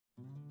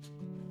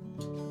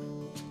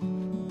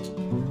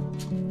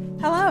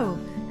Hello,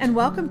 and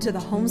welcome to the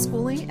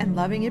Homeschooling and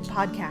Loving It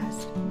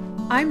podcast.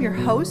 I'm your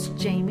host,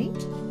 Jamie,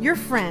 your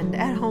friend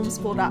at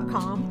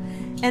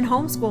homeschool.com and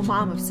homeschool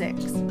mom of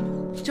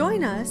 6.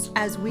 Join us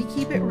as we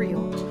keep it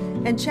real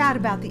and chat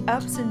about the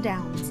ups and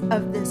downs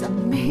of this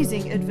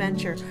amazing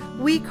adventure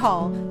we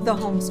call the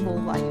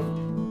homeschool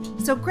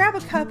life. So grab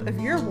a cup of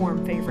your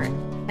warm favorite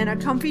and a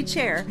comfy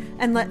chair,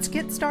 and let's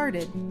get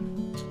started.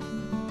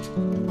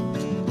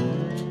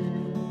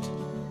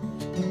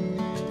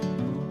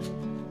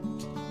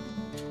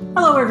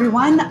 Hello,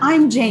 everyone.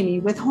 I'm Jamie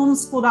with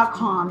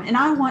homeschool.com, and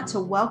I want to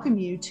welcome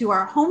you to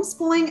our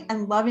Homeschooling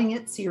and Loving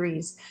It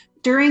series.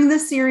 During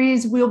this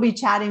series, we'll be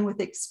chatting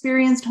with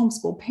experienced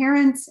homeschool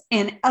parents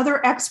and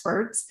other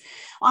experts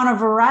on a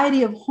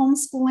variety of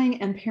homeschooling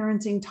and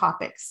parenting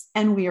topics.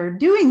 And we are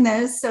doing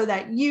this so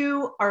that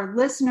you, our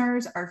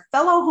listeners, our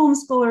fellow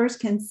homeschoolers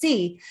can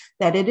see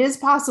that it is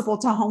possible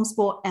to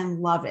homeschool and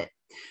love it.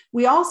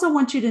 We also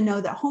want you to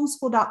know that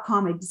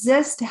homeschool.com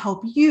exists to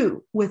help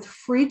you with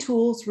free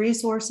tools,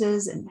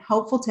 resources, and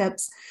helpful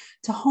tips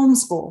to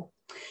homeschool.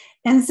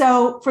 And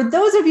so for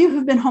those of you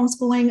who've been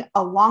homeschooling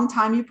a long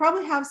time, you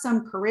probably have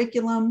some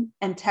curriculum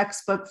and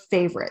textbook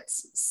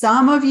favorites.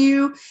 Some of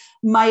you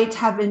might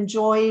have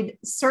enjoyed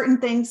certain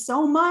things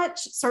so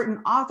much, certain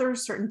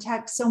authors, certain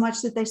texts so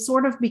much that they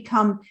sort of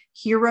become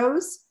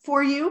heroes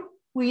for you.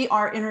 We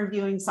are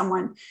interviewing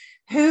someone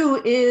who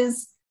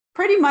is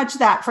pretty much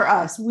that for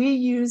us. We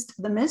used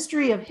the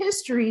Mystery of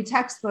History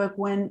textbook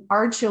when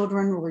our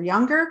children were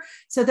younger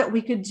so that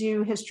we could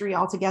do history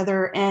all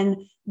together. And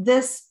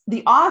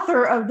the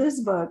author of this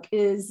book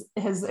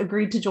has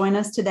agreed to join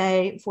us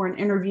today for an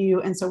interview.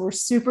 And so we're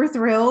super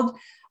thrilled.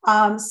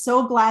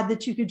 So glad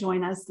that you could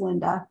join us,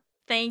 Linda.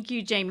 Thank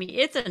you, Jamie.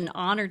 It's an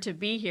honor to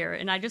be here.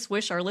 And I just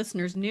wish our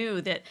listeners knew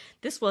that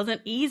this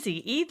wasn't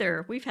easy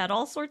either. We've had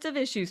all sorts of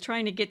issues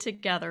trying to get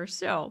together.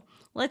 So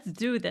let's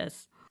do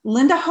this.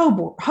 Linda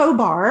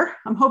Hobar,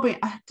 I'm hoping,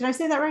 did I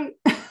say that right?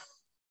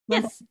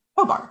 Yes.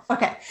 Hobar.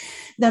 Okay.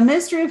 The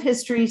Mystery of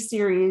History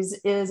series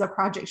is a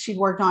project she'd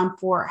worked on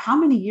for how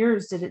many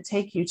years did it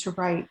take you to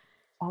write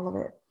all of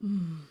it?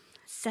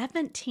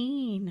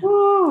 17.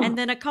 Woo. And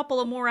then a couple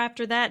of more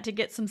after that to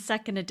get some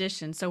second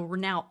edition. So we're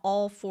now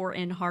all 4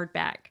 in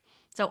hardback.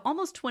 So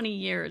almost 20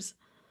 years.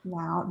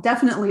 Wow.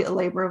 Definitely a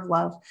labor of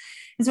love.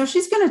 And so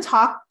she's going to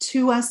talk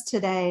to us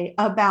today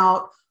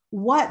about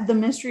what the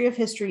Mystery of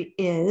History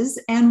is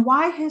and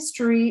why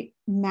history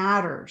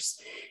matters.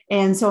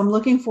 And so I'm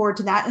looking forward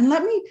to that. And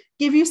let me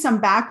give you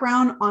some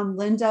background on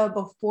Linda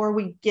before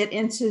we get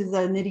into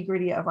the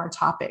nitty-gritty of our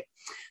topic.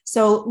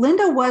 So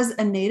Linda was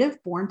a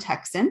native-born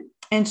Texan,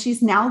 and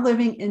she's now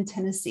living in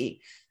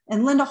Tennessee.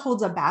 And Linda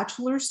holds a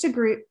Bachelor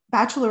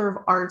of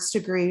Arts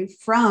degree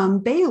from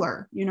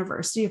Baylor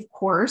University. Of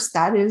course,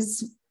 that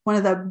is one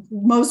of the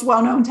most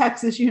well-known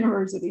Texas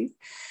universities.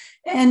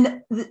 And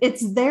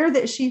it's there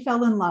that she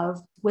fell in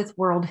love with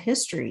world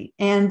history.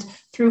 And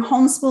through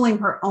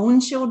homeschooling her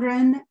own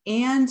children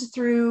and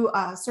through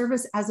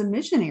service as a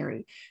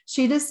missionary,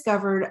 she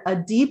discovered a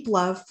deep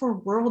love for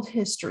world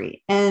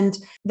history and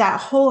that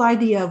whole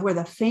idea of where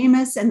the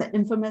famous and the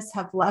infamous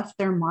have left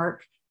their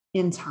mark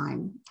in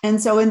time. And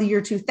so in the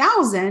year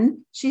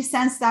 2000, she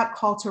sensed that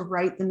call to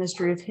write the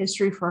Mystery of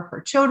History for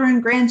her children,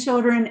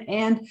 grandchildren,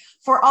 and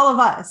for all of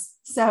us,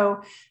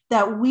 so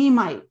that we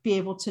might be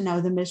able to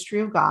know the mystery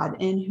of God,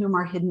 in whom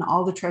are hidden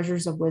all the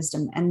treasures of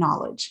wisdom and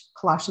knowledge,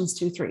 Colossians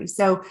 2:3.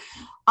 So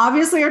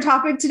obviously our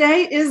topic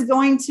today is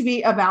going to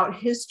be about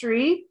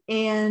history.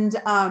 And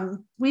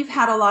we've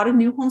had a lot of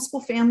new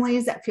homeschool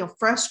families that feel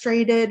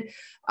frustrated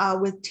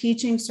with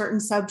teaching certain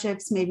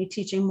subjects, maybe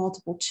teaching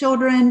multiple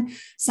children.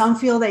 Some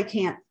feel they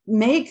can't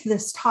make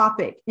this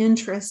topic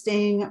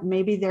interesting.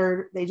 Maybe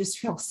they just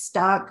feel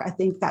stuck. I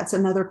think that's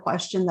another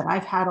question that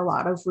I've had a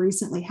lot of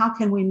recently. How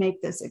can we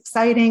make this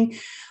exciting?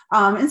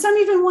 And some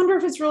even wonder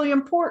if it's really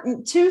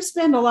important to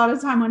spend a lot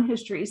of time on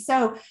history.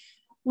 So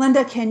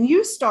Linda, can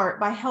you start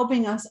by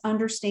helping us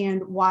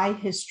understand why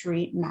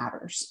history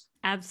matters?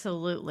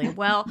 Absolutely.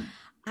 Well,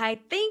 I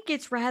think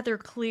it's rather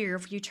clear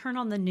if you turn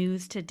on the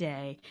news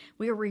today,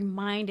 we are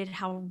reminded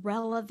how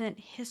relevant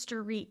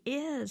history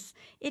is.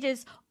 It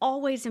is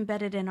always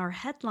embedded in our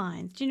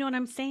headlines. Do you know what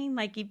I'm saying?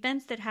 Like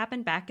events that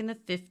happened back in the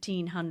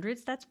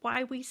 1500s. That's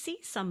why we see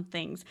some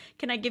things.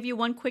 Can I give you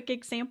one quick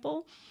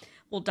example?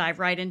 We'll dive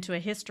right into a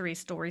history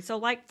story. So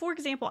like, for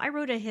example, I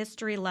wrote a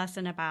history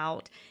lesson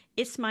about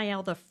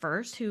Ismail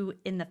I, who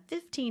in the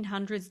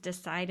 1500s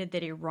decided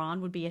that Iran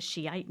would be a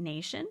Shiite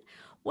nation.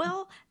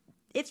 Well,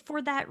 it's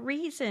for that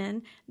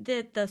reason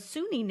that the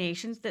Sunni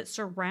nations that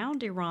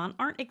surround Iran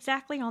aren't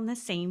exactly on the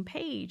same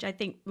page. I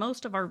think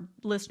most of our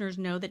listeners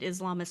know that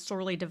Islam is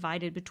sorely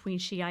divided between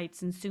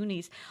Shiites and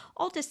Sunnis,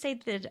 all to say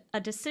that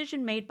a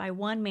decision made by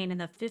one man in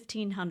the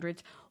 1500s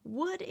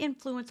would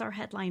influence our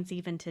headlines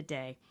even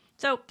today.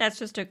 So that's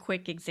just a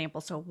quick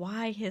example. So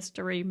why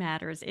history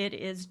matters. It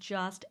is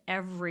just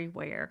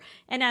everywhere.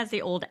 And as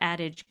the old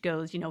adage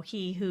goes,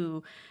 he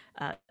who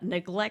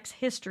neglects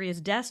history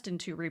is destined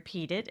to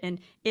repeat it. And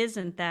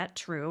isn't that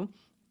true?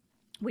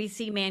 we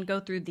see man go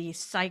through these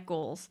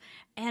cycles.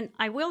 And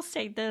I will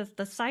say this,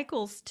 the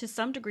cycles to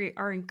some degree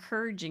are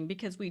encouraging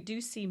because we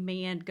do see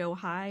man go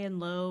high and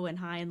low,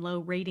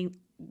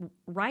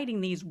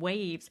 riding these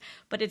waves,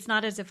 but it's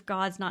not as if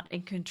God's not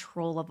in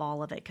control of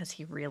all of it because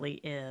he really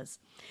is.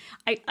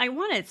 I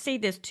want to say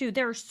this too.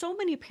 There are so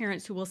many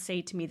parents who will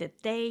say to me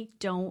that they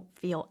don't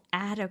feel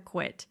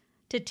adequate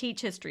to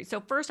teach history. So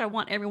first, I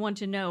want everyone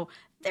to know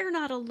they're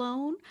not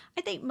alone.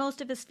 I think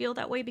most of us feel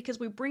that way because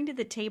we bring to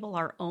the table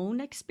our own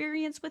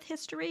experience with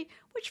history,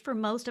 which for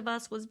most of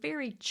us was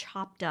very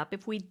chopped up.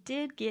 If we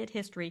did get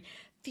history,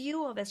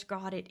 few of us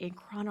got it in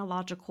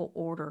chronological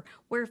order,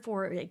 where,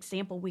 for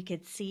example, we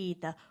could see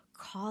the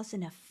cause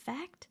and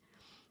effect.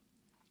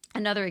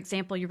 Another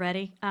example, you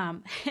ready?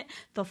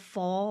 The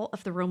fall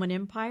of the Roman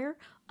Empire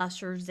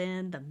ushers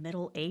in the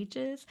Middle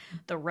Ages.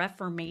 The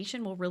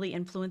Reformation will really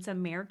influence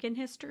American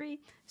history.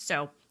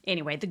 So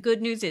anyway, the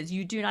good news is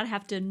you do not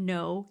have to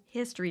know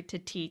history to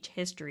teach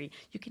history.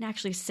 You can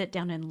actually sit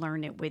down and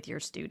learn it with your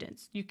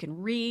students. You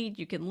can read,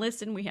 you can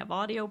listen. We have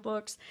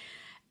audiobooks.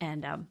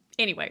 And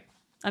anyway,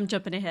 I'm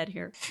jumping ahead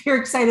here.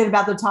 You're excited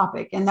about the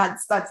topic, and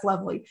that's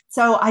lovely.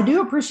 So I do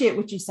appreciate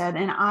what you said.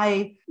 And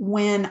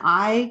when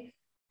I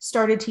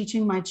started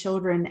teaching my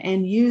children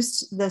and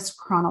used this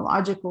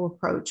chronological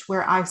approach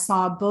where I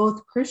saw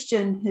both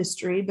Christian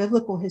history,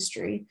 biblical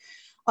history,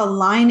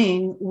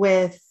 aligning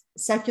with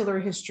secular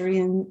history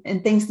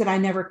and things that I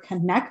never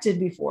connected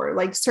before,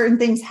 like certain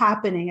things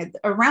happening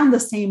around the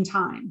same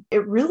time.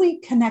 It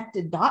really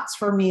connected dots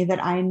for me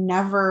that I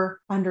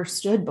never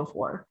understood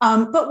before.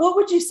 But what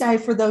would you say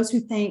for those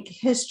who think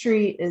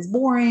history is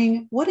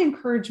boring? What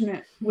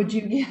encouragement would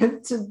you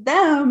give to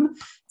them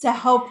to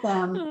help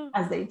them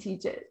as they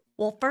teach it?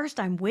 Well, first,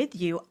 I'm with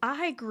you.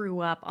 I grew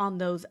up on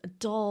those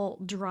dull,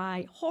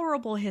 dry,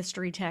 horrible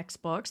history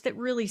textbooks that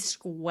really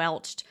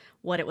squelched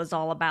what it was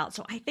all about.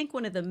 So I think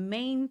one of the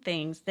main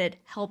things that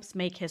helps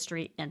make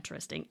history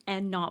interesting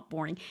and not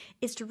boring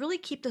is to really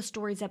keep the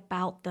stories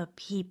about the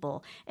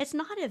people. It's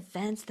not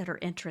events that are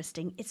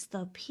interesting. It's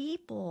the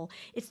people.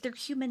 It's their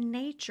human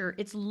nature.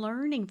 It's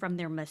learning from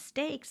their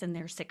mistakes and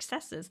their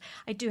successes.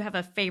 I do have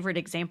a favorite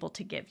example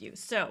to give you.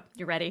 So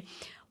you ready?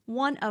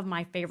 One of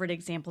my favorite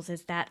examples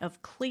is that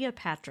of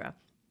Cleopatra.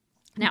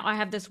 Now, I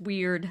have this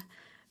weird,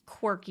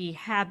 quirky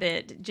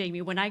habit,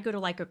 Jamie. When I go to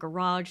like a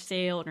garage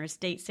sale or a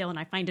estate sale and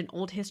I find an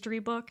old history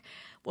book,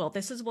 well,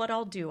 this is what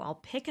I'll do. I'll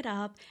pick it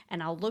up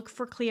and I'll look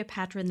for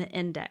Cleopatra in the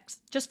index,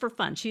 just for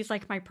fun. She's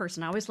like my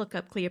person. I always look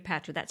up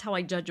Cleopatra. That's how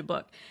I judge a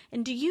book.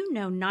 And do you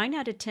know, 9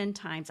 out of 10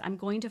 times, I'm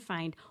going to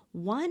find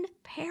one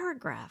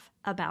paragraph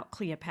about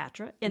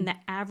Cleopatra in the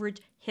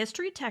average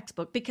history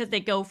textbook, because they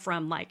go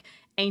from like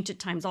ancient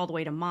times all the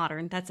way to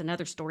modern. That's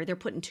another story. They're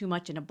putting too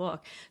much in a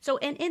book. So,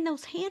 and in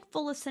those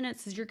handful of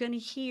sentences, you're going to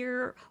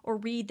hear or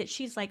read that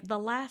she's like the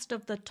last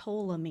of the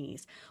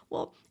Ptolemies.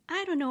 Well,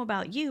 I don't know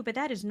about you, but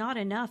that is not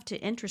enough to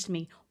interest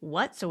me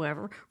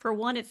whatsoever. For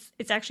one,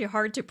 it's actually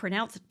hard to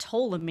pronounce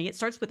Ptolemy. It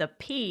starts with a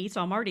P,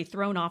 so I'm already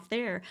thrown off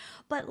there.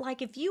 But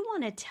like, if you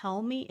want to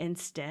tell me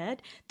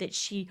instead that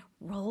she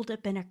rolled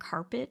up in a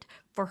carpet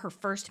for her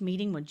first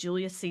meeting with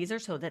Julius Caesar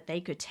so that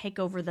they could take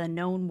over the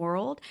known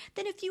world,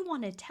 then if you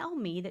want to tell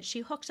me that she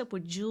hooks up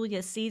with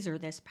Julius Caesar,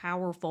 this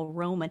powerful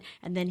Roman,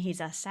 and then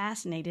he's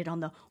assassinated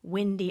on the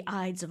windy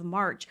Ides of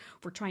March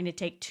for trying to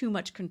take too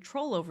much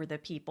control over the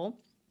people,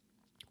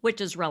 which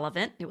is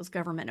relevant. It was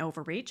government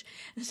overreach.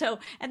 So,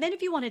 and then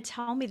if you want to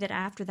tell me that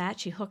after that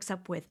she hooks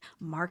up with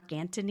Mark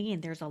Antony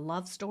and there's a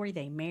love story,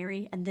 they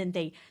marry, and then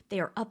they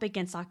are up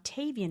against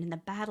Octavian in the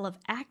Battle of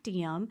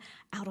Actium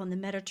out on the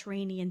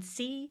Mediterranean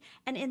Sea.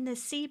 And in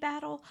this sea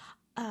battle,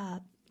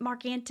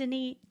 Mark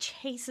Antony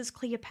chases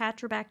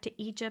Cleopatra back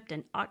to Egypt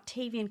and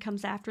Octavian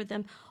comes after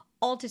them.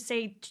 All to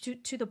say,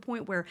 to the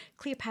point where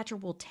Cleopatra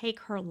will take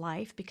her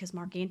life because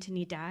Mark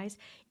Antony dies.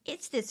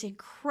 It's this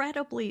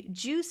incredibly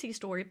juicy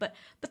story, but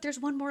there's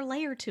one more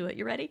layer to it.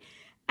 You ready?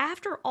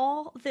 After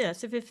all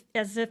this,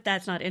 as if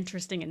that's not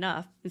interesting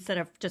enough, instead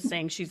of just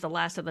saying she's the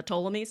last of the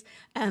Ptolemies,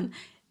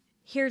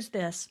 here's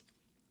this.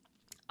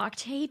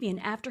 Octavian,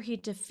 after he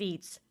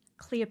defeats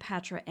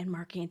Cleopatra and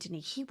Mark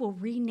Antony, he will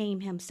rename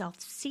himself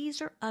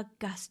Caesar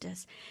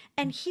Augustus,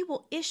 and he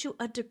will issue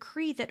a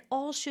decree that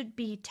all should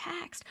be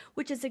taxed,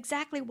 which is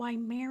exactly why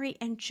Mary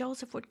and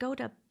Joseph would go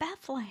to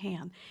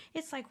Bethlehem.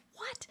 It's like,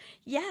 what?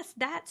 Yes,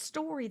 that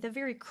story, the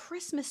very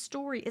Christmas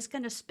story, is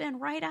going to spin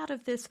right out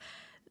of this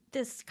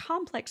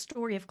complex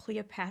story of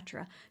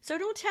Cleopatra. So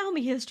don't tell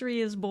me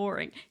history is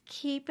boring.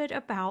 Keep it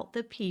about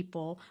the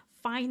people.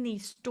 Find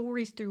these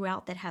stories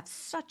throughout that have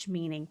such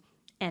meaning.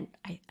 And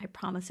I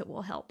promise it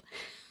will help.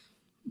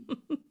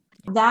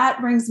 That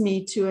brings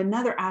me to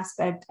another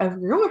aspect of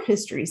your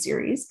history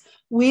series.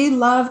 We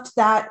loved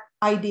that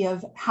idea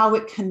of how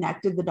it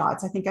connected the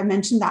dots. I think I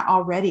mentioned that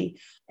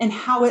already, and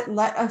how it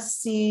let us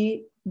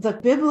see the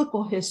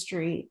biblical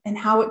history and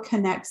how it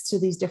connects to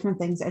these different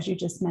things, as you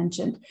just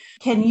mentioned.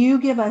 Can you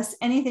give us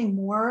anything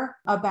more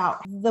about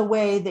the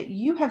way that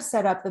you have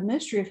set up the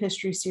Mystery of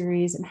History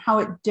series and how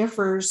it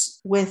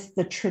differs with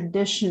the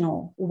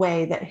traditional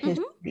way that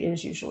history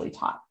is usually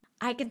taught?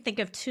 I can think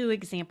of two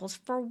examples.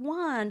 For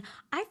one,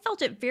 I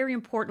felt it very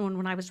important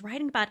when I was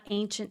writing about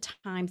ancient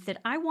times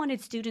that I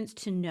wanted students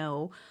to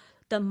know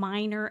the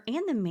minor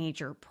and the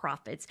major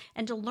prophets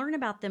and to learn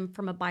about them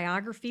from a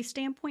biography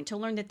standpoint, to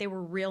learn that they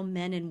were real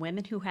men and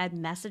women who had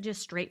messages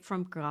straight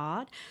from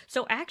God.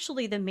 So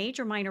actually, the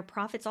major minor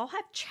prophets all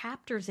have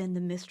chapters in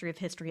the Mystery of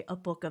History, a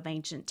book of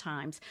ancient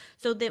times,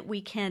 so that we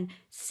can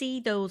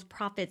see those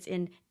prophets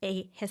in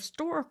a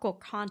historical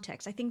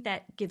context. I think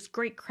that gives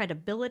great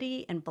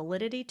credibility and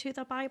validity to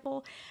the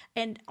Bible,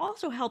 and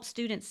also helps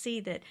students see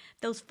that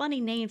those funny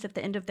names at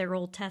the end of their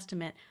Old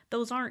Testament,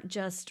 those aren't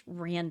just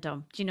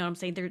random. Do you know what I'm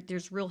saying?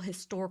 There's real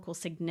historical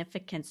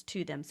significance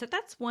to them. So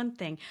that's one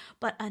thing.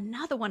 But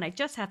another one I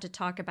just have to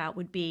talk about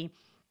would be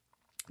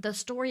the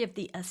story of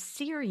the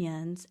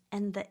Assyrians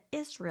and the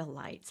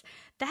Israelites.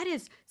 That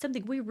is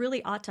something we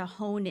really ought to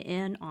hone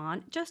in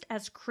on just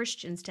as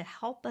Christians to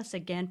help us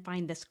again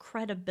find this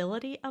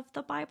credibility of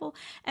the Bible.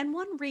 And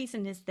one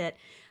reason is that,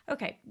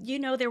 okay,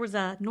 there was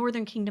a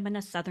northern kingdom and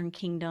a southern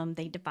kingdom.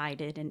 They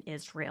divided in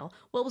Israel.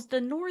 Well, it was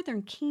the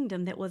northern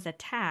kingdom that was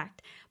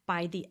attacked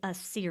by the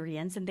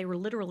Assyrians, and they were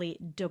literally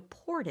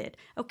deported.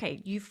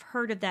 Okay, you've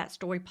heard of that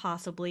story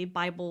possibly.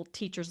 Bible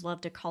teachers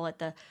love to call it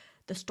the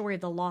story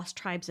of the lost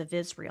tribes of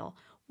Israel.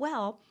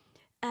 Well,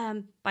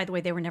 by the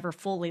way, they were never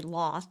fully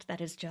lost.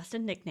 That is just a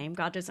nickname.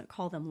 God doesn't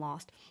call them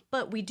lost.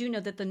 But we do know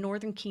that the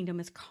northern kingdom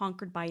is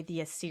conquered by the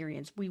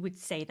Assyrians. We would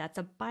say that's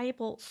a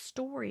Bible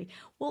story.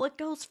 Well, it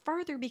goes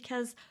further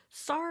because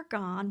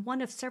Sargon,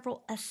 one of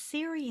several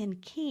Assyrian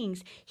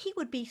kings, he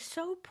would be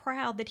so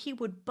proud that he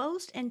would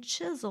boast and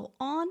chisel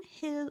on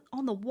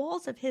the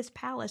walls of his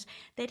palace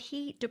that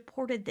he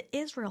deported the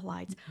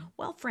Israelites.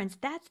 Well, friends,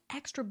 that's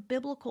extra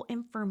biblical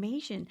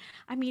information.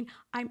 I mean,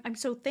 I'm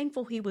so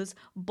thankful he was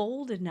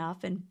bold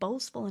enough and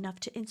boastful enough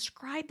to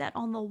inscribe that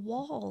on the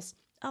walls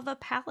of a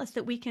palace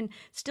that we can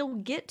still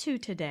get to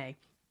today.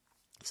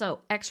 So,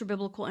 extra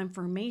biblical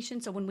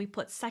information. So, when we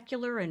put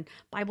secular and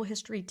Bible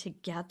history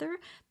together,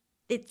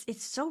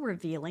 it's so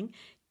revealing.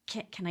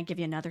 Can I give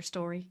you another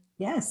story?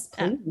 Yes,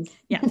 please.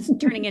 Yes,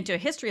 turning into a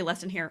history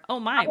lesson here. Oh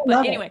my.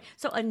 But anyway,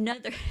 so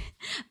another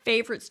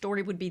favorite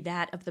story would be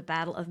that of the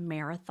Battle of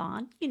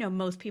Marathon.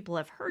 Most people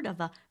have heard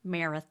of a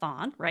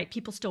marathon, right?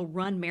 People still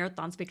run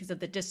marathons because of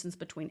the distance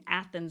between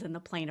Athens and the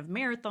plain of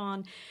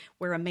Marathon,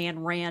 where a man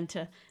ran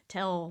to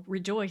tell,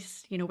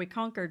 rejoice, we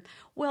conquered.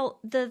 Well,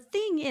 the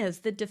thing is,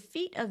 the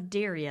defeat of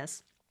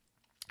Darius,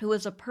 who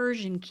was a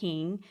Persian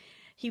king,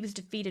 he was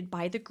defeated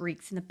by the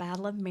Greeks in the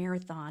Battle of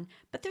Marathon.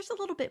 But there's a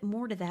little bit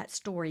more to that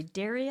story.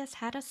 Darius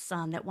had a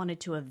son that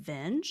wanted to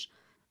avenge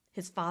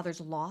his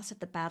father's loss at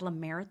the Battle of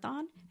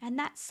Marathon, and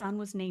that son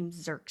was named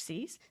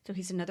Xerxes. So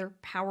he's another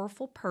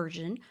powerful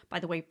Persian.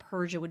 By the way,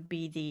 Persia would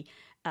be the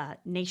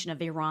nation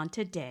of Iran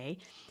today.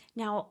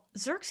 Now,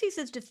 Xerxes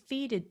is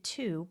defeated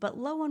too, but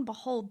lo and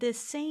behold, this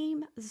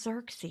same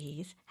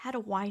Xerxes had a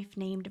wife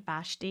named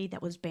Vashti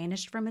that was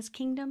banished from his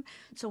kingdom.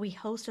 So he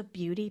hosts a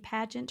beauty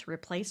pageant to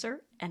replace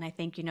her. And I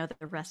think you know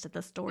the rest of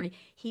the story.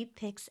 He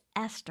picks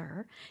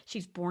Esther.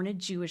 She's born a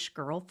Jewish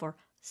girl for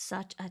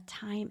such a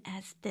time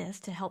as this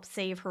to help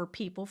save her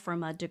people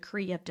from a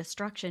decree of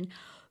destruction.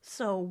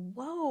 So,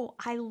 whoa,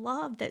 I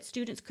love that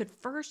students could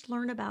first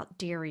learn about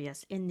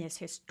Darius in this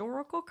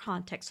historical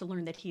context to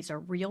learn that he's a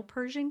real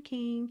Persian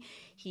king.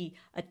 He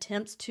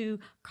attempts to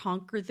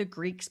conquer the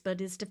Greeks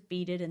but is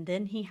defeated, and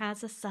then he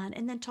has a son.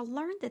 And then to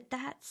learn that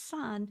that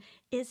son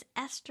is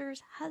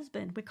Esther's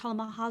husband. We call him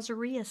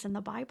Ahasuerus in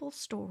the Bible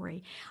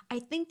story. I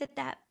think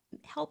that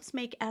helps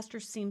make Esther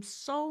seem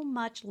so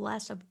much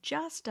less of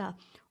just a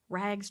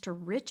rags to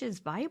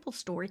riches Bible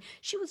story.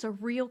 She was a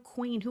real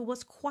queen who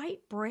was quite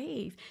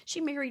brave.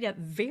 She married a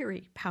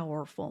very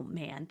powerful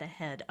man, the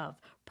head of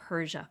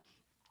Persia.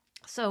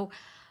 So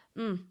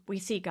we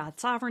see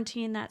God's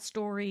sovereignty in that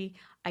story.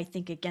 I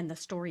think, again, the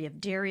story of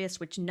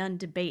Darius, which none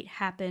debate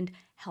happened,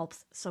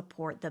 helps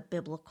support the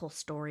biblical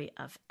story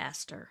of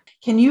Esther.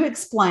 Can you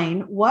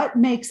explain what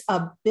makes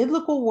a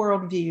biblical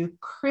worldview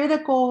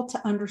critical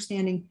to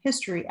understanding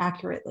history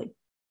accurately?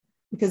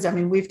 Because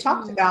we've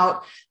talked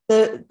about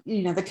the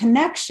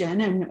connection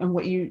and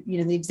what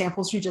the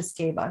examples you just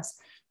gave us.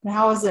 But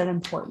how is that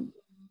important?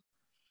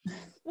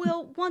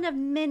 Well, one of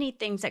many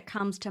things that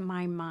comes to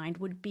my mind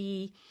would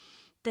be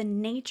the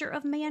nature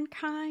of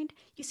mankind.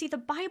 You see, the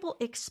Bible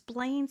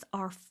explains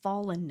our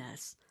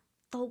fallenness.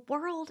 The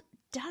world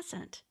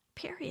doesn't.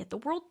 Period. The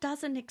world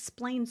doesn't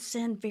explain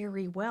sin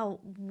very well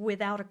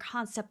without a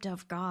concept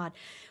of God,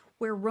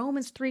 where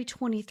Romans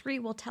 3:23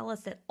 will tell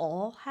us that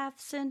all have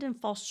sinned and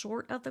fall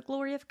short of the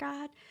glory of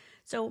God.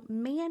 So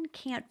man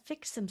can't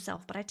fix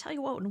himself. But I tell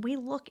you what, when we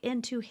look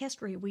into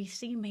history, we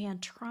see man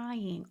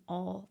trying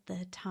all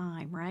the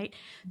time, right?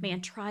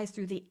 Man tries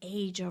through the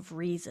age of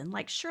reason.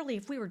 Like, surely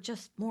if we were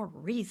just more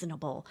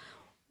reasonable,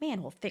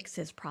 man will fix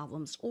his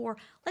problems. Or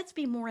let's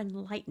be more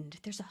enlightened.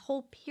 There's a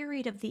whole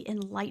period of the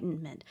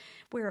Enlightenment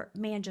where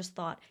man just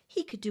thought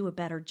he could do a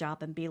better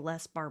job and be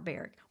less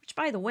barbaric. Which,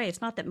 by the way,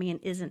 it's not that man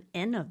isn't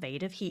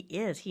innovative. He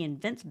is. He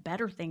invents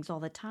better things all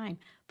the time.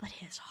 But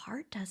his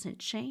heart doesn't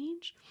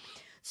change.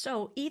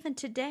 So even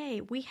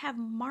today, we have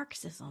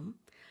Marxism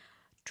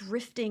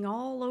drifting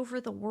all over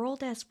the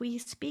world as we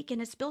speak,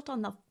 and it's built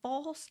on the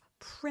false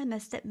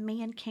premise that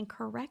man can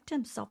correct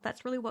himself.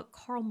 That's really what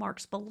Karl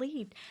Marx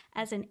believed.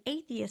 As an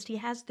atheist, he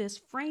has this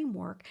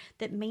framework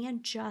that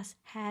man just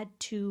had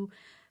to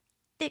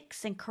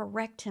fix and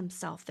correct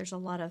himself. There's a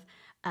lot of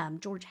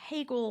George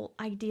Hegel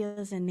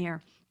ideas in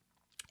there.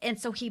 And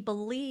so he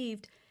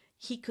believed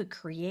he could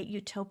create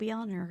utopia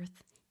on earth.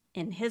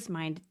 In his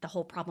mind, the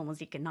whole problem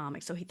was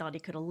economic. So he thought he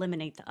could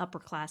eliminate the upper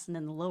class and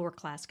then the lower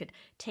class could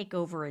take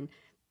over and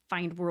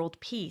find world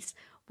peace.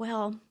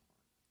 Well,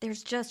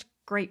 there's just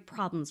great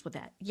problems with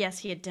that. Yes,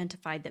 he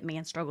identified that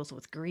man struggles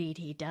with greed.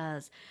 He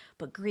does.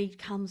 But greed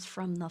comes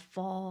from the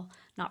fall,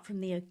 not from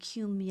the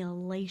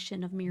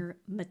accumulation of mere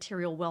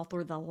material wealth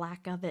or the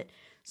lack of it.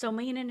 So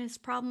man and his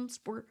problems,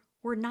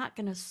 we're not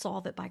going to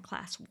solve it by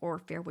class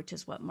warfare, which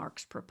is what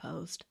Marx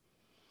proposed.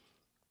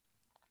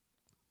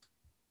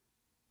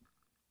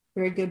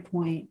 Very good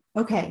point.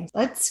 Okay,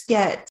 let's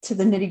get to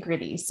the nitty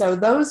gritty. So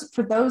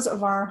for those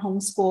of our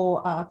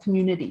homeschool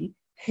community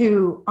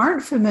who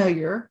aren't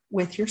familiar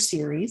with your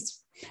series,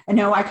 I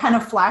know I kind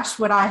of flashed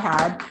what I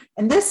had,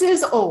 and this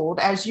is old,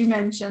 as you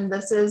mentioned.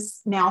 This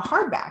is now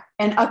hardback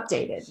and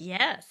updated.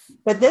 Yes.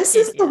 But this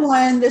is the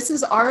one, this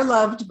is our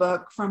loved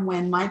book from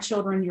when my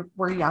children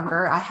were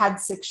younger. I had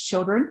 6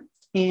 children,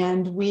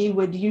 and we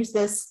would use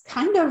this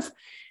kind of,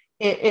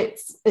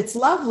 it's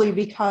lovely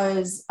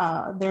because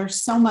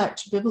there's so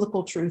much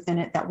biblical truth in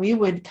it that we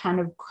would kind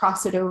of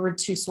cross it over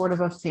to sort of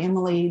a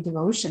family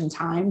devotion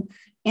time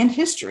and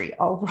history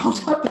all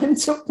rolled up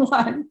into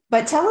one.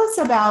 But tell us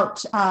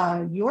about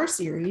your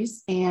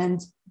series and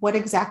what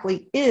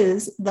exactly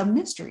is the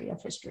mystery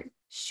of history.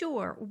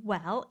 Sure.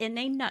 Well, in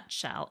a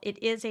nutshell,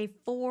 it is a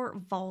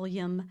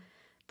 4-volume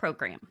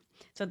program.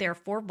 So there are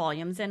 4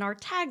 volumes, and our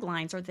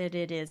taglines are that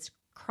it is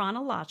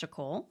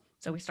chronological.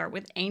 So we start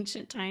with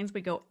ancient times,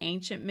 we go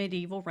ancient,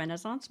 medieval,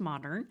 Renaissance,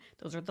 modern.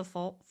 Those are the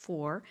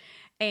 4.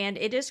 And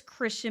it is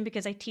Christian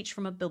because I teach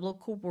from a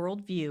biblical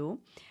worldview.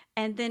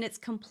 And then it's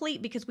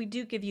complete because we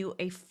do give you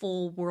a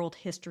full world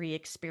history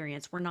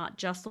experience. We're not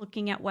just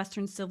looking at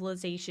Western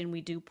civilization.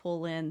 We do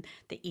pull in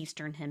the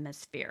Eastern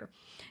Hemisphere.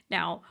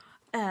 Now,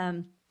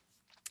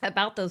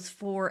 about those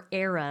 4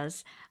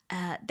 eras,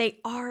 they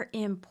are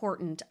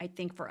important, I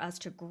think, for us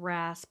to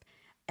grasp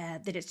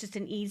that it's just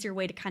an easier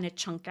way to kind of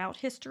chunk out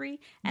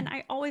history. And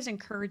I always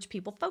encourage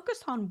people,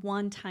 focus on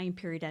one time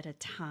period at a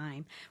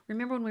time.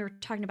 Remember when we were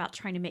talking about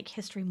trying to make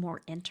history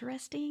more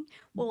interesting?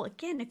 Well,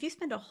 again, if you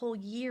spend a whole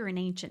year in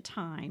ancient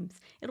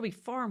times, it'll be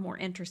far more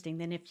interesting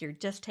than if you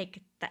just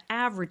take the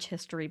average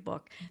history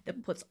book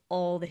that puts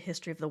all the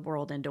history of the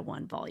world into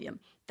one volume.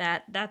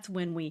 That's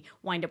when we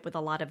wind up with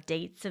a lot of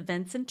dates,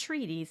 events, and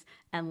treaties,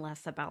 and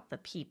less about the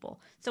people.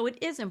 So it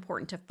is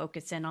important to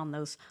focus in on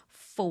those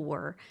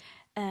 4.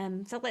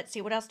 So let's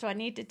see, what else do I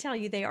need to tell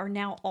you? They are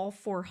now all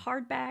 4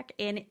 hardback.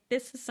 And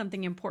this is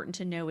something important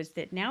to know, is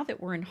that now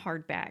that we're in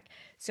hardback,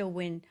 so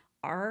when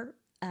our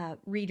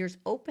readers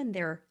open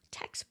their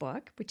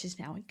textbook, which is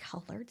now in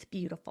color, it's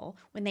beautiful.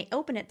 When they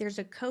open it, there's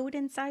a code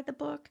inside the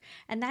book,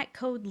 and that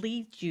code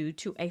leads you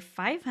to a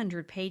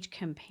 500-page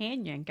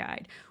companion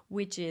guide,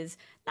 which is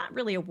not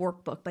really a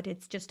workbook, but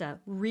it's just a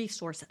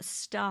resource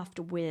stuffed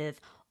with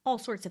all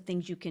sorts of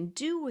things you can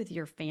do with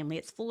your family.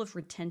 It's full of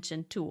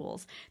retention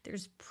tools.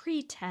 There's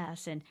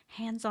pre-tests and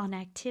hands-on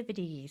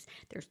activities.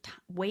 There's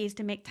ways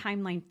to make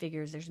timeline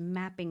figures. There's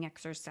mapping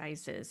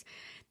exercises.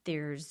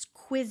 There's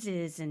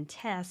quizzes and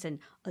tests and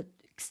an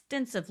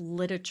extensive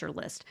literature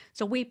list.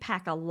 So we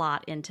pack a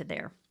lot into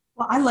there.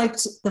 Well, I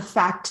liked the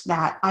fact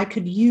that I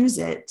could use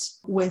it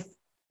with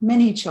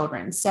many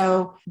children.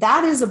 So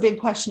that is a big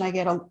question I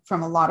get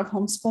from a lot of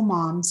homeschool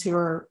moms who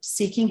are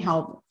seeking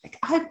help. Like,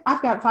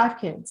 I've got 5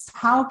 kids.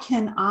 How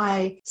can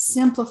I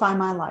simplify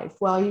my life?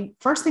 Well,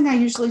 first thing I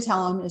usually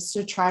tell them is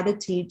to try to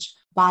teach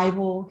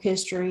Bible,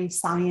 history,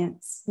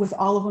 science with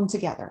all of them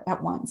together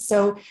at once.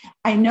 So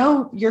I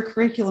know your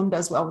curriculum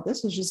does well with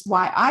this, which is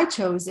why I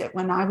chose it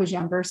when I was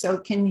younger. So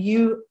can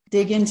you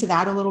dig into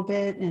that a little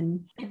bit?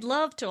 And I'd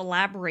love to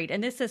elaborate.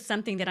 And this is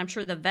something that I'm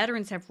sure the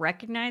veterans have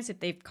recognized, if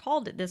they've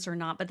called it this or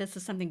not, but this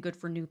is something good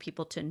for new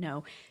people to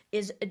know,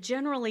 is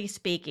generally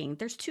speaking,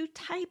 there's 2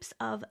 types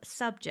of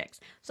subjects.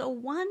 So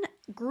one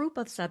group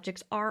of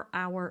subjects are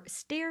our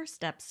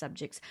stair-step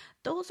subjects.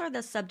 Those are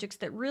the subjects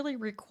that really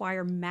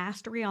require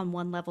mastery on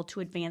one level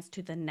to advance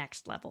to the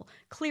next level.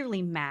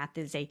 Clearly, math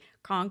is a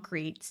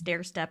concrete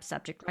stair-step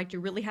subject, right? You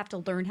really have to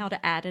learn how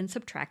to add and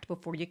subtract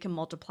before you can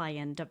multiply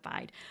and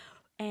divide.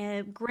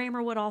 And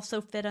grammar would also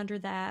fit under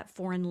that,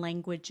 foreign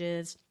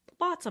languages.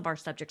 Lots of our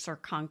subjects are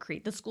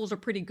concrete. The schools are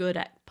pretty good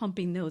at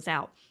pumping those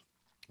out.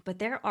 But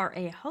there are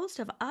a host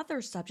of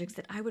other subjects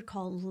that I would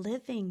call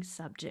living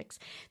subjects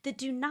that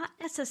do not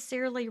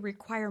necessarily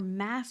require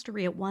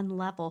mastery at one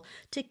level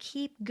to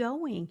keep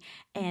going.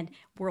 And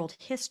world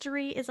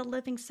history is a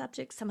living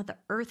subject. Some of the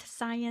earth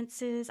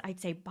sciences, I'd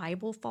say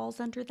Bible falls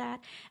under that.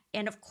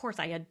 And of course,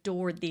 I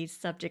adore these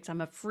subjects.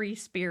 I'm a free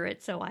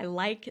spirit, so I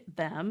like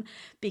them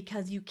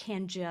because you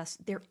can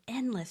just, they're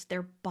endless,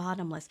 they're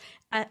bottomless.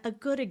 A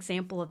good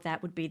example of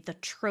that would be the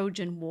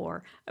Trojan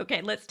War.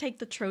 Okay, let's take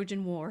the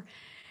Trojan War.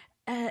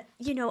 A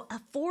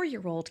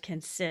 4-year-old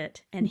can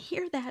sit and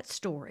hear that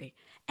story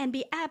and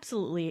be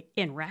absolutely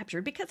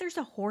enraptured because there's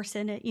a horse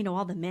in it.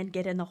 All the men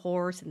get in the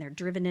horse and they're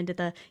driven into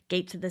the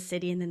gates of the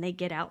city and then they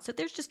get out. So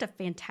there's just a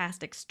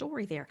fantastic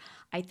story there.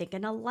 I think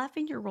an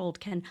 11-year-old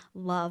can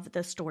love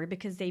the story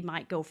because they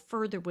might go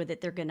further with it.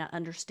 They're going to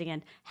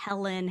understand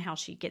Helen, how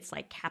she gets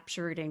like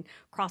captured and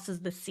crosses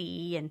the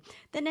sea. And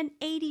then an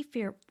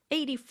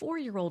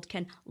 84-year-old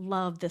can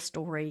love the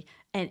story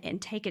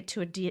and take it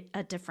to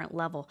a different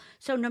level.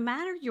 So no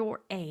matter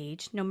your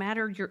age, no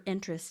matter your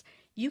interests,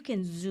 you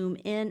can zoom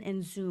in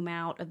and zoom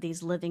out of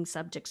these living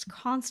subjects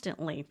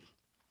constantly.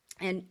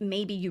 And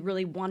maybe you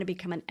really want to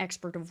become an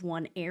expert of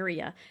one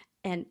area.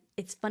 And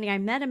it's funny, I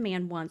met a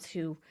man once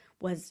who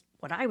was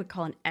what I would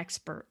call an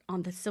expert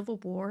on the Civil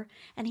War.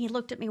 And he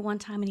looked at me one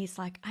time and he's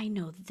like, I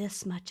know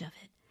this much of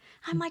it.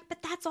 I'm like,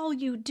 but that's all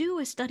you do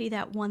is study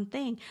that one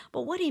thing.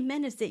 But what he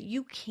meant is that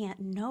you can't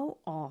know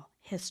all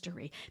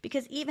history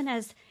because even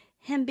as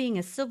him being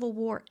a Civil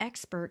War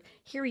expert,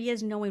 here he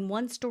is knowing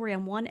one story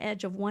on one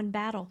edge of one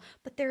battle,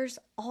 but there's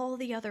all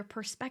the other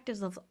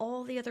perspectives of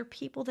all the other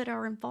people that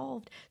are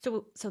involved.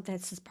 So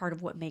this is part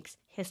of what makes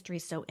history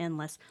so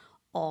endless.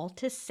 All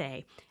to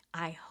say,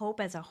 I hope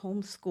as a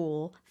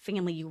homeschool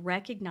family you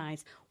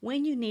recognize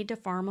when you need to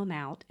farm them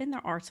out, and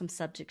there are some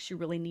subjects you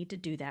really need to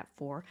do that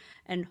for.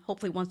 And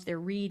hopefully once they're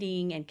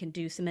reading and can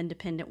do some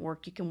independent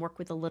work, you can work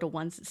with the little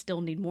ones that still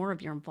need more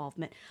of your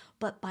involvement.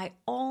 But by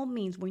all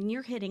means, when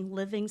you're hitting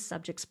living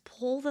subjects,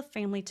 pull the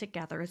family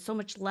together. It's so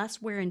much less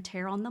wear and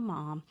tear on the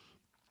mom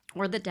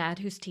or the dad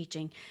who's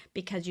teaching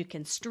because you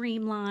can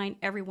streamline,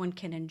 everyone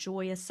can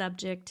enjoy a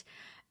subject.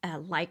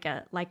 Like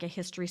a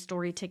history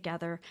story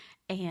together,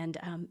 and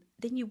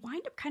then you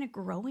wind up kind of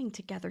growing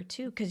together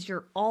too, because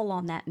you're all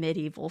on that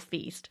medieval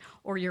feast,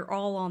 or you're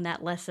all on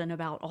that lesson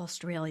about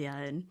Australia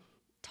and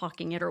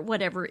talking it, or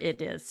whatever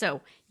it is.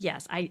 So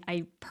yes,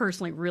 I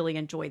personally really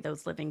enjoy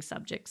those living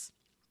subjects.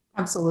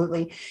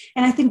 Absolutely.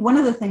 And I think one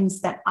of the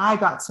things that I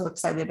got so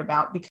excited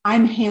about, because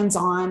I'm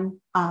hands-on,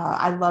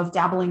 I love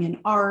dabbling in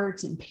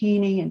art and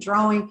painting and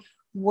drawing,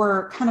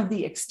 were kind of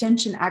the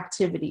extension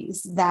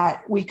activities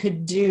that we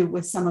could do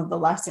with some of the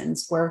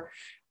lessons where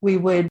we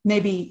would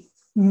maybe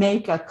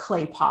make a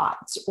clay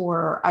pot.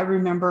 Or I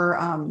remember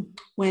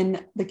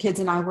when the kids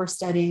and I were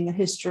studying the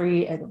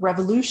history of the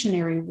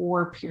Revolutionary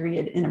War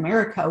period in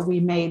America,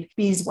 we made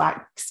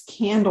beeswax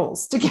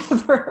candles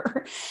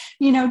together,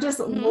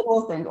 just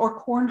little things, or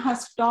corn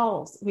husk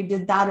dolls. We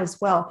did that as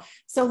well.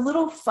 So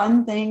little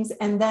fun things.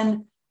 And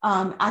then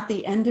at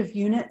the end of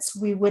units,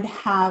 we would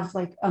have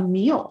like a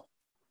meal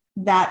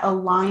that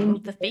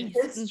aligned the feast.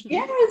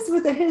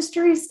 With the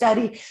history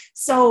study.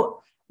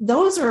 So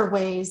those are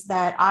ways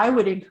that I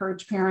would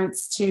encourage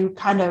parents to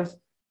kind of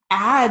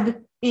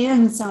add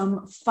in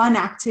some fun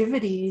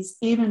activities,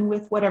 even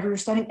with whatever you're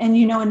studying. And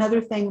another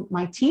thing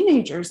my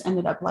teenagers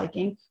ended up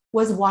liking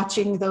was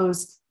watching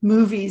those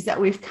movies that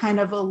we've kind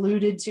of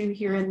alluded to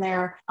here and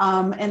there.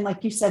 And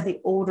like you said,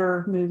 the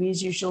older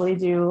movies usually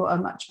do a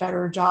much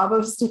better job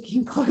of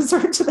sticking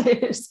closer to the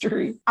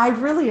history. I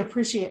really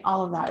appreciate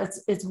all of that.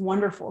 It's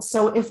wonderful.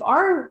 So if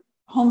our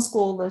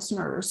homeschool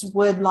listeners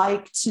would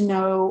like to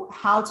know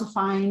how to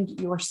find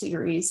your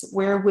series,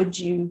 where would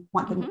you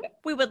want them to go?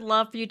 We would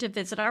love for you to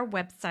visit our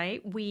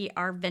website. We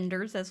are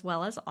vendors as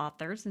well as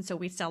authors, and so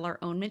we sell our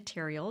own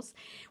materials.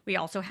 We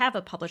also have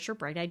a publisher,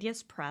 Bright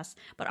Ideas Press,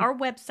 but our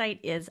website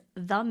is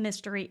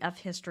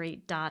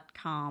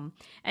themysteryofhistory.com.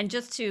 And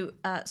just to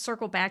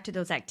circle back to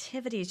those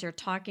activities you're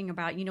talking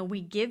about, we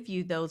give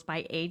you those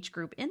by age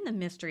group in the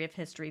Mystery of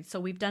History.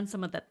 So we've done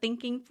some of the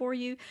thinking for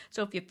you.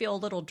 So if you feel a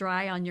little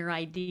dry on your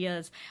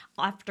ideas,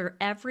 after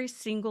every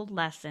single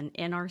lesson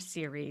in our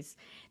series,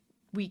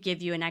 we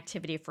give you an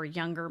activity for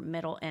younger,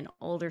 middle, and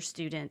older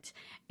students.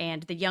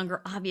 And the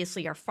younger,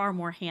 obviously, are far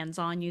more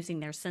hands-on using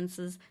their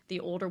senses.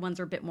 The older ones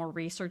are a bit more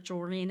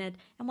research-oriented.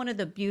 And one of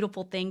the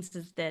beautiful things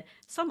is that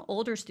some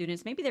older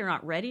students, maybe they're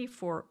not ready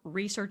for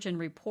research and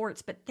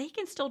reports, but they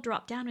can still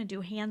drop down and do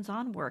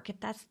hands-on work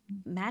if that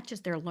matches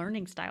their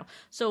learning style.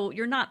 So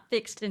you're not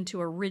fixed into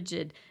a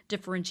rigid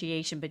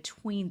differentiation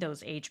between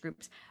those age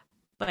groups.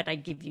 But I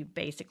give you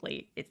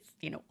basically, it's,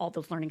 all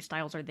those learning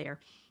styles are there.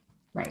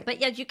 Right.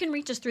 But yeah, you can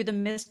reach us through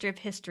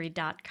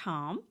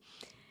themysteryofhistory.com.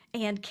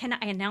 And can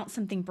I announce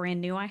something brand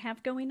new I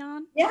have going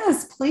on?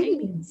 Yes,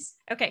 please.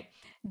 Okay.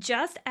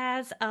 Just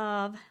as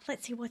of,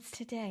 let's see, what's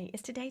today?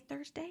 Is today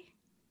Thursday?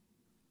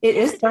 It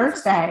is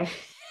Thursday.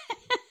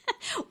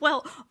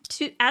 Well,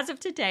 as of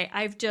today,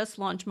 I've just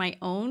launched my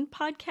own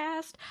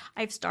podcast.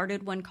 I've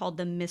started one called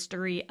The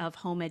Mystery of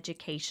Home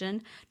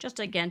Education, just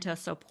again to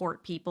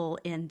support people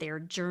in their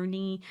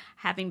journey.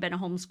 Having been a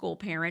homeschool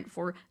parent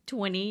for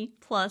 20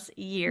 plus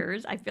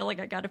years, I feel like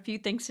I got a few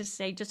things to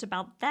say just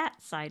about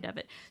that side of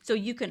it. So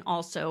you can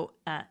also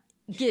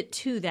get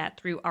to that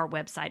through our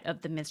website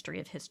of The Mystery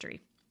of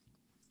History.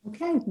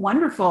 Okay,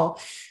 wonderful.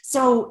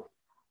 So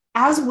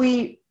as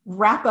we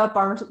wrap up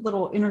our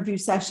little interview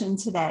session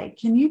today,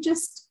 can you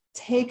just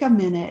take a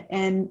minute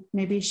and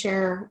maybe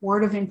share a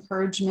word of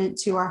encouragement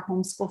to our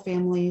homeschool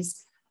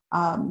families,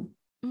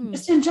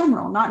 just in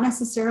general, not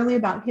necessarily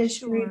about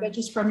history, but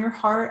just from your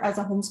heart as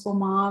a homeschool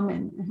mom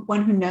and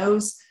one who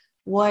knows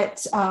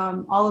what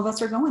all of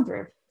us are going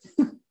through?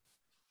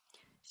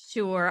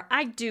 Sure.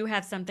 I do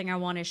have something I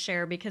want to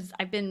share because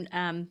I've been,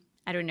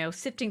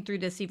 sifting through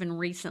this even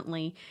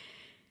recently.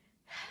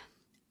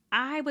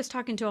 I was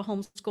talking to a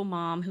homeschool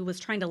mom who was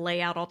trying to lay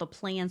out all the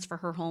plans for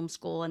her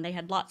homeschool, and they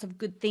had lots of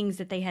good things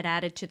that they had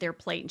added to their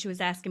plate, and she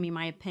was asking me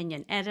my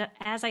opinion. And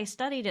as I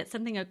studied it,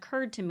 something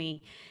occurred to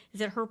me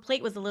is that her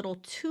plate was a little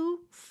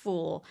too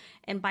full,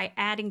 and by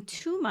adding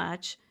too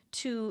much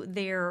to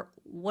their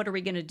what are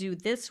we going to do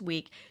this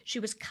week, she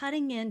was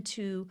cutting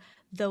into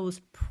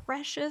those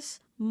precious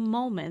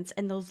moments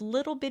and those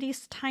little bitty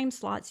time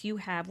slots you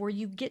have where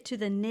you get to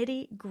the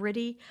nitty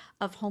gritty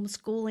of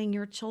homeschooling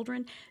your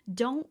children.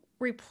 Don't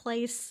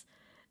replace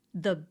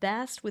the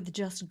best with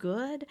just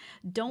good.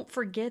 Don't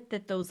forget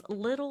that those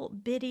little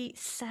bitty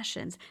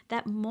sessions,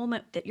 that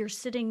moment that you're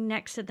sitting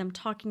next to them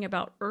talking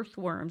about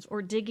earthworms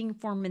or digging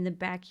for them in the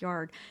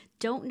backyard,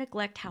 don't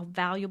neglect how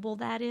valuable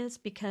that is,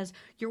 because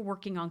you're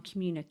working on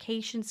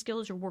communication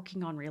skills, you're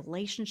working on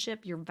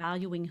relationship, you're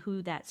valuing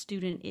who that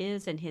student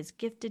is and his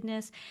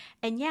giftedness.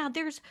 And yeah,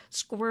 there's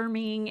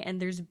squirming and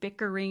there's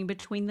bickering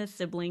between the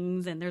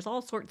siblings and there's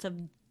all sorts of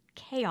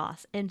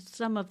chaos in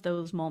some of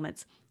those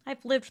moments.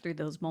 I've lived through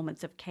those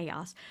moments of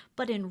chaos,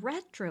 but in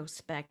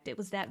retrospect, it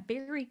was that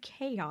very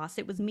chaos.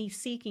 It was me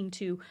seeking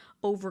to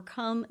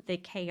overcome the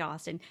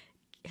chaos and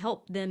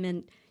help them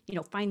and,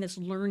 find this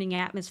learning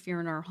atmosphere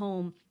in our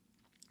home.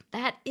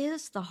 That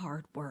is the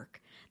hard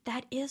work.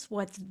 That is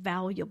what's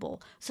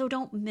valuable. So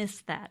don't miss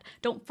that.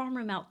 Don't farm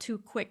them out too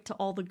quick to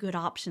all the good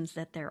options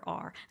that there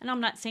are. And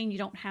I'm not saying you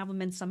don't have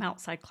them in some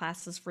outside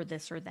classes for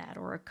this or that,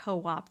 or a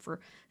co-op for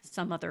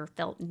some other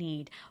felt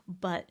need,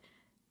 but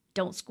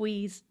don't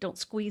squeeze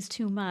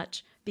too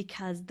much,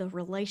 because the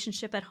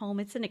relationship at home,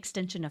 it's an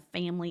extension of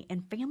family,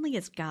 and family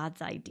is God's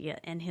idea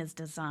and his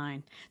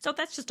design. So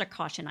that's just a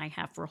caution I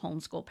have for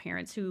homeschool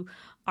parents who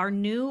are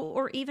new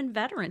or even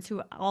veterans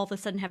who all of a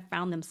sudden have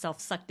found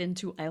themselves sucked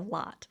into a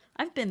lot.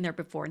 I've been there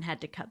before and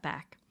had to cut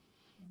back.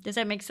 Does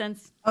that make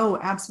sense? Oh,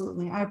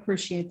 absolutely. I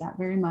appreciate that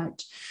very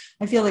much.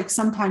 I feel like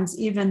sometimes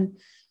even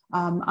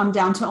I'm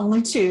down to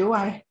only 2.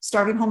 I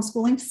started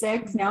homeschooling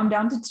 6. Now I'm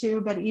down to 2.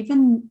 But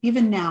even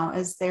now,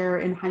 as they're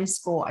in high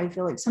school, I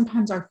feel like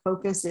sometimes our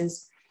focus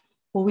is,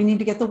 well, we need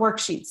to get the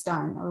worksheets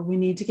done, or we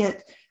need to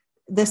get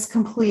this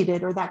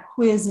completed, or that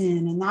quiz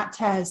in, and that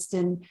test.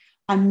 And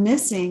I'm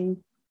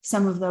missing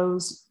some of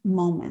those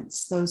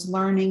moments, those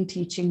learning,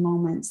 teaching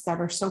moments that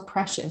are so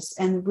precious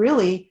and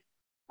really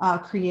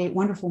create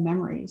wonderful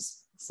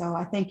memories. So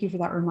I thank you for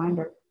that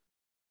reminder.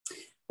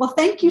 Well,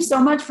 thank you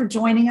so much for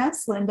joining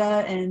us,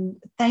 Linda, and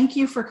thank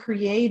you for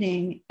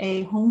creating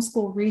a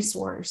homeschool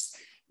resource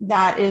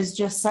that is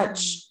just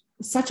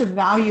such a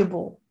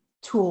valuable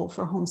tool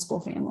for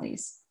homeschool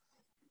families.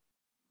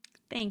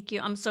 Thank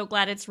you. I'm so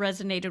glad it's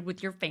resonated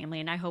with your family,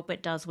 and I hope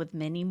it does with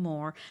many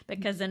more,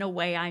 because in a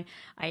way I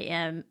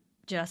am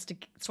just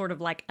sort of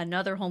like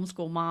another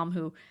homeschool mom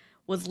who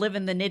was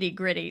living the nitty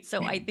gritty.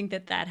 So I think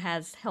that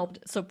has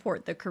helped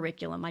support the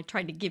curriculum. I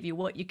tried to give you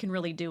what you can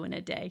really do in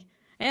a day.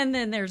 And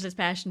then there's this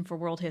passion for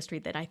world history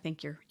that I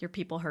think your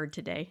people heard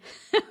today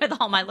with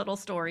all my little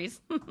stories.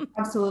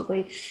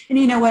 Absolutely. And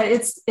you know what?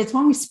 It's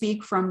when we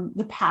speak from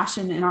the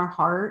passion in our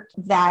heart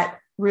that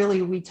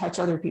really we touch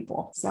other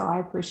people. So I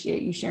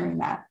appreciate you sharing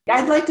that.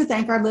 I'd like to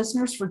thank our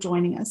listeners for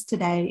joining us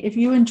today. If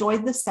you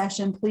enjoyed this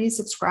session, please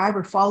subscribe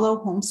or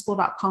follow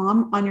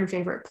homeschool.com on your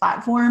favorite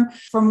platform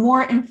for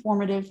more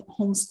informative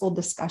homeschool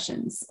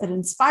discussions that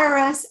inspire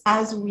us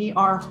as we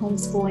are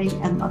homeschooling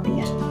and loving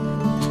it.